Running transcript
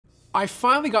I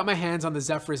finally got my hands on the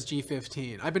Zephyrus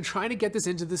G15. I've been trying to get this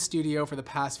into the studio for the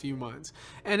past few months.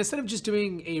 And instead of just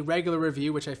doing a regular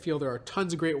review, which I feel there are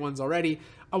tons of great ones already,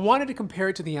 I wanted to compare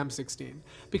it to the M16.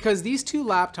 Because these two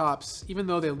laptops, even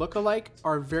though they look alike,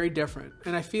 are very different.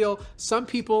 And I feel some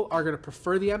people are going to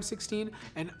prefer the M16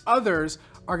 and others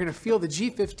are going to feel the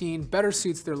G15 better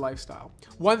suits their lifestyle.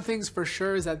 One thing's for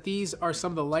sure is that these are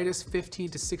some of the lightest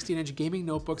 15 to 16 inch gaming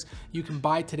notebooks you can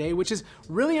buy today, which is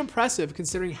really impressive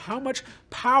considering how much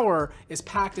power is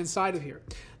packed inside of here.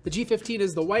 The G15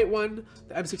 is the white one,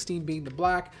 the M16 being the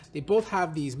black. They both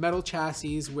have these metal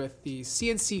chassis with these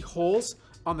CNC holes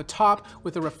on the top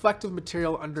with a reflective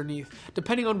material underneath.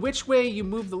 Depending on which way you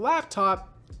move the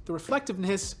laptop, the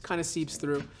reflectiveness kind of seeps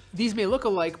through. These may look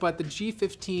alike, but the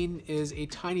G15 is a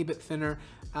tiny bit thinner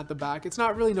at the back. It's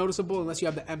not really noticeable unless you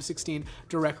have the M16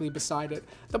 directly beside it.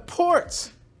 The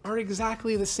ports are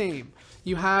exactly the same.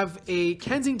 You have a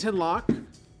Kensington lock,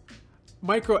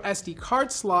 micro SD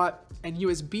card slot, and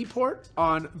USB port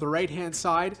on the right-hand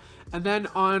side. And then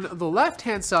on the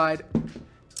left-hand side,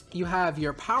 you have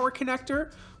your power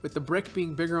connector, with the brick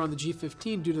being bigger on the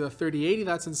G15 due to the 3080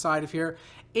 that's inside of here,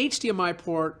 HDMI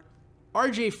port,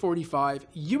 RJ45,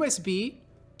 USB,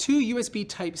 two USB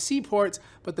Type-C ports,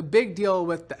 but the big deal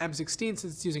with the M16, since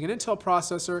it's using an Intel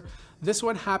processor, this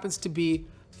one happens to be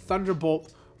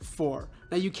Thunderbolt 4.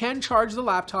 Now you can charge the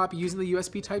laptop using the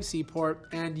USB Type-C port,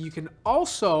 and you can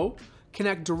also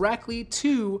connect directly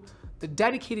to the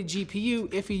dedicated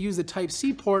GPU if you use the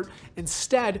Type-C port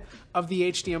instead of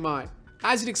the HDMI.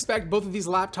 As you'd expect, both of these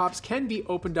laptops can be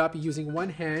opened up using one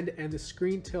hand, and the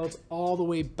screen tilts all the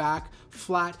way back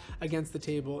flat against the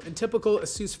table. In typical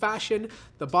ASUS fashion,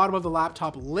 the bottom of the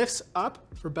laptop lifts up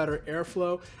for better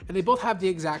airflow, and they both have the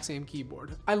exact same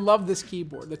keyboard. I love this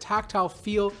keyboard. The tactile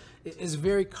feel is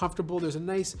very comfortable. There's a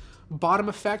nice bottom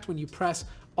effect when you press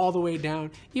all the way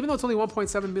down. Even though it's only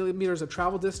 1.7 millimeters of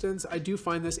travel distance, I do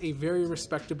find this a very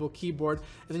respectable keyboard.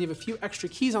 And then you have a few extra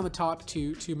keys on the top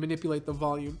to manipulate the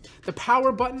volume. The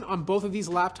power button on both of these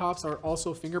laptops are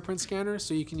also fingerprint scanners,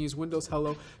 so you can use Windows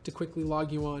Hello to quickly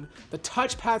log you on. The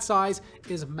touchpad size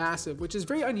is massive, which is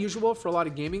very unusual for a lot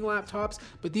of gaming laptops,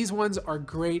 but these ones are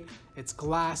great. It's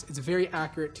glass, it's very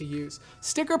accurate to use.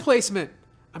 Sticker placement.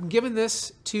 I'm giving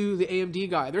this to the AMD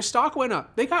guy. Their stock went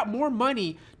up. They got more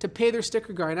money to pay their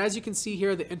sticker guy. And as you can see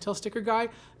here, the Intel sticker guy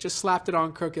just slapped it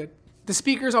on crooked. The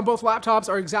speakers on both laptops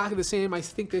are exactly the same. I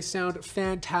think they sound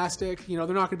fantastic. You know,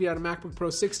 they're not gonna be on a MacBook Pro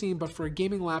 16, but for a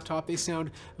gaming laptop, they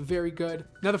sound very good.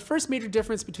 Now, the first major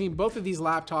difference between both of these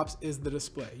laptops is the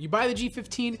display. You buy the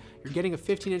G15, you're getting a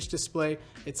 15-inch display.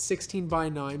 It's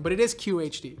 16:9, but it is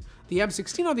QHD. The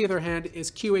M16, on the other hand,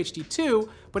 is QHD2,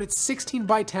 but it's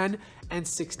 16:10 and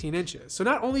 16 inches. So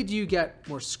not only do you get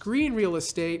more screen real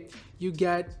estate, you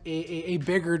get a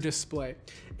bigger display.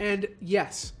 And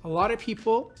yes, a lot of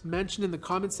people mentioned in the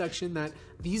comment section that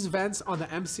these vents on the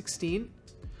M16,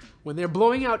 when they're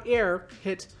blowing out air,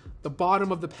 hit the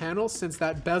bottom of the panel since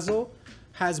that bezel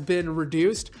has been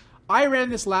reduced. I ran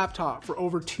this laptop for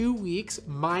over 2 weeks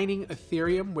mining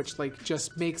Ethereum, which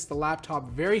just makes the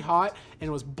laptop very hot,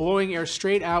 and was blowing air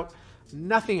straight out.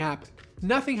 Nothing happened.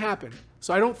 Nothing happened.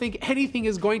 So I don't think anything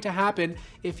is going to happen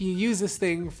if you use this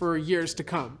thing for years to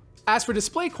come. As for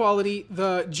display quality,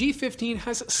 the G15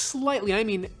 has slightly, I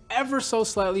mean ever so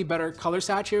slightly better color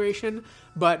saturation,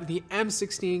 but the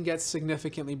M16 gets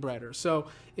significantly brighter. So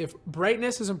if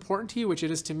brightness is important to you, which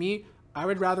it is to me, I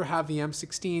would rather have the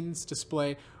M16's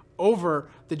display over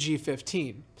the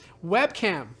G15.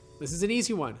 Webcam. This is an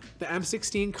easy one. The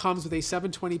M16 comes with a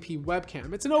 720p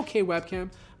webcam. It's an okay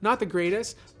webcam, not the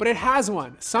greatest, but it has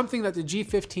one, something that the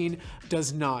G15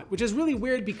 does not, which is really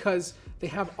weird because they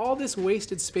have all this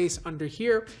wasted space under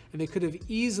here, and they could have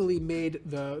easily made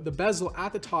the bezel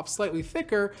at the top slightly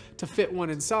thicker to fit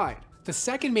one inside. The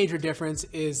second major difference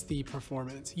is the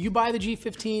performance. You buy the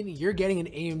G15, you're getting an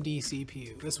AMD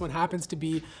CPU. This one happens to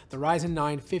be the Ryzen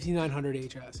 9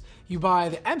 5900HS. You buy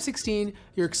the M16,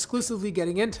 you're exclusively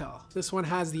getting Intel. This one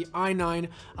has the i9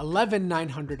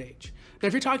 11900H. Now,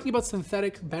 if you're talking about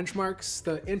synthetic benchmarks,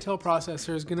 the Intel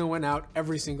processor is gonna win out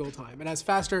every single time. It has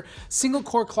faster single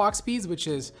core clock speeds, which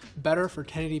is better for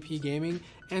 1080p gaming,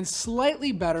 and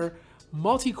slightly better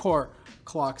multi-core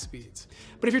clock speeds.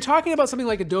 But if you're talking about something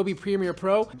like Adobe Premiere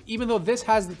Pro, even though this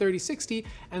has the 3060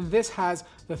 and this has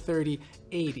the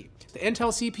 3080, the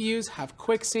Intel CPUs have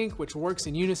QuickSync, which works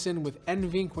in unison with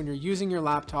NVENC when you're using your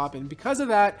laptop, and because of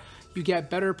that, you get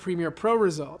better Premiere Pro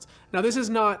results. Now, this is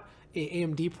not an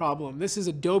AMD problem. This is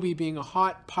Adobe being a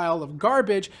hot pile of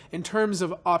garbage in terms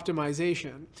of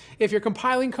optimization. If you're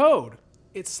compiling code,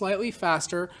 it's slightly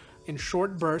faster in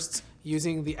short bursts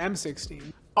using the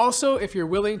M16. Also, if you're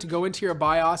willing to go into your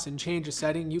BIOS and change a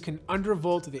setting, you can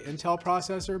undervolt the Intel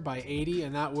processor by 80,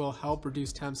 and that will help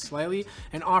reduce temps slightly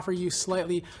and offer you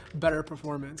slightly better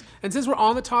performance. And since we're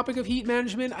on the topic of heat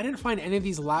management, I didn't find any of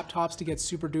these laptops to get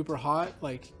super duper hot,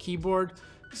 like keyboard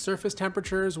surface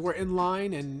temperatures were in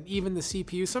line, and even the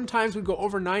CPU sometimes would go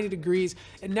over 90 degrees.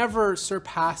 It never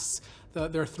surpassed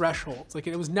their thresholds. Like,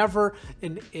 it was never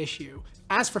an issue.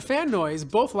 As for fan noise,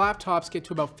 both laptops get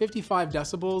to about 55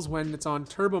 decibels when it's on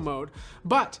turbo mode,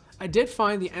 but I did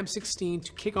find the M16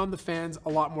 to kick on the fans a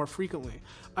lot more frequently.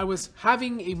 I was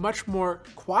having a much more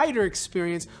quieter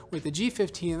experience with the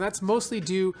G15, and that's mostly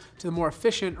due to the more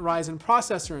efficient Ryzen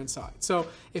processor inside. So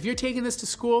if you're taking this to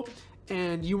school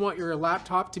and you want your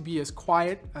laptop to be as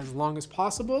quiet as long as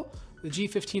possible, the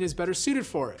G15 is better suited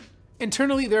for it.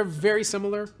 Internally, they're very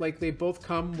similar. Like, they both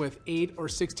come with 8 or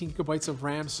 16 gigabytes of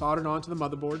RAM soldered onto the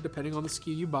motherboard, depending on the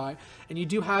SKU you buy. And you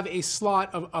do have a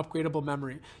slot of upgradable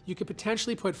memory. You could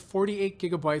potentially put 48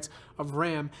 gigabytes of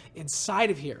RAM inside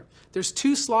of here. There's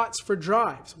 2 slots for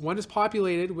drives. One is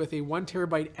populated with a 1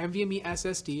 terabyte NVMe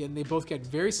SSD, and they both get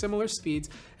very similar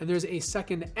speeds. And there's a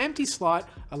second empty slot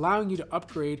allowing you to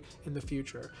upgrade in the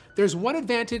future. There's one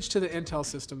advantage to the Intel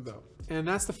system though, and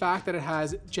that's the fact that it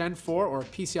has Gen 4 or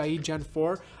PCIe Gen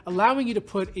 4, allowing you to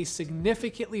put a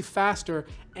significantly faster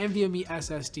NVMe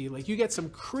SSD. Like, you get some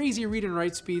crazy read and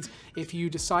write speeds if you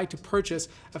decide to purchase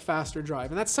a faster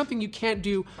drive, and that's something you can't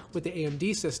do with the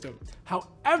AMD system.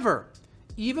 However,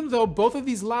 even though both of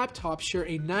these laptops share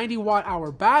a 90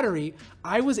 watt-hour battery,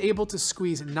 I was able to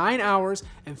squeeze 9 hours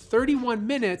and 31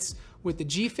 minutes with the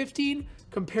G15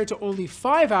 compared to only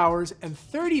 5 hours and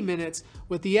 30 minutes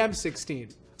with the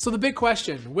M16. So the big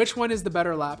question, which one is the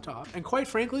better laptop? And quite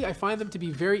frankly, I find them to be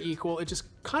very equal. It just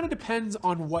kind of depends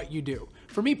on what you do.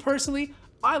 For me personally,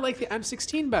 I like the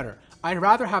M16 better. I'd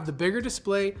rather have the bigger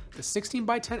display, the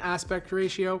 16:10 aspect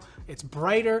ratio, it's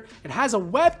brighter, it has a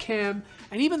webcam,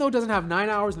 and even though it doesn't have 9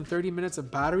 hours and 30 minutes of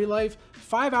battery life,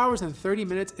 5 hours and 30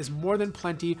 minutes is more than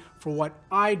plenty for what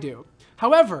I do.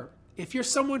 However, if you're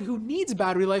someone who needs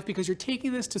battery life because you're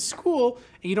taking this to school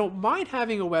and you don't mind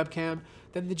having a webcam,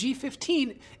 then the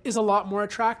G15 is a lot more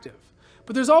attractive.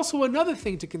 But there's also another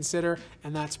thing to consider,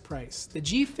 and that's price. The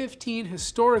G15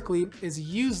 historically is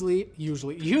usually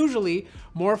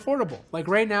more affordable. Like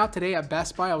right now, today at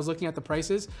Best Buy, I was looking at the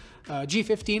prices.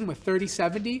 G15 with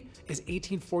 3070 is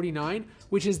 $1849,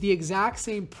 which is the exact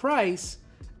same price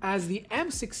as the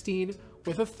M16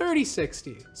 with a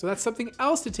 3060. So that's something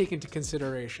else to take into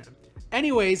consideration.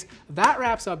 Anyways, that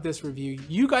wraps up this review.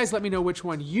 You guys let me know which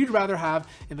one you'd rather have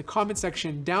in the comment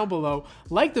section down below.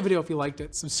 Like the video if you liked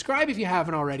it, subscribe if you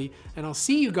haven't already, and I'll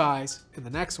see you guys in the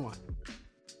next one.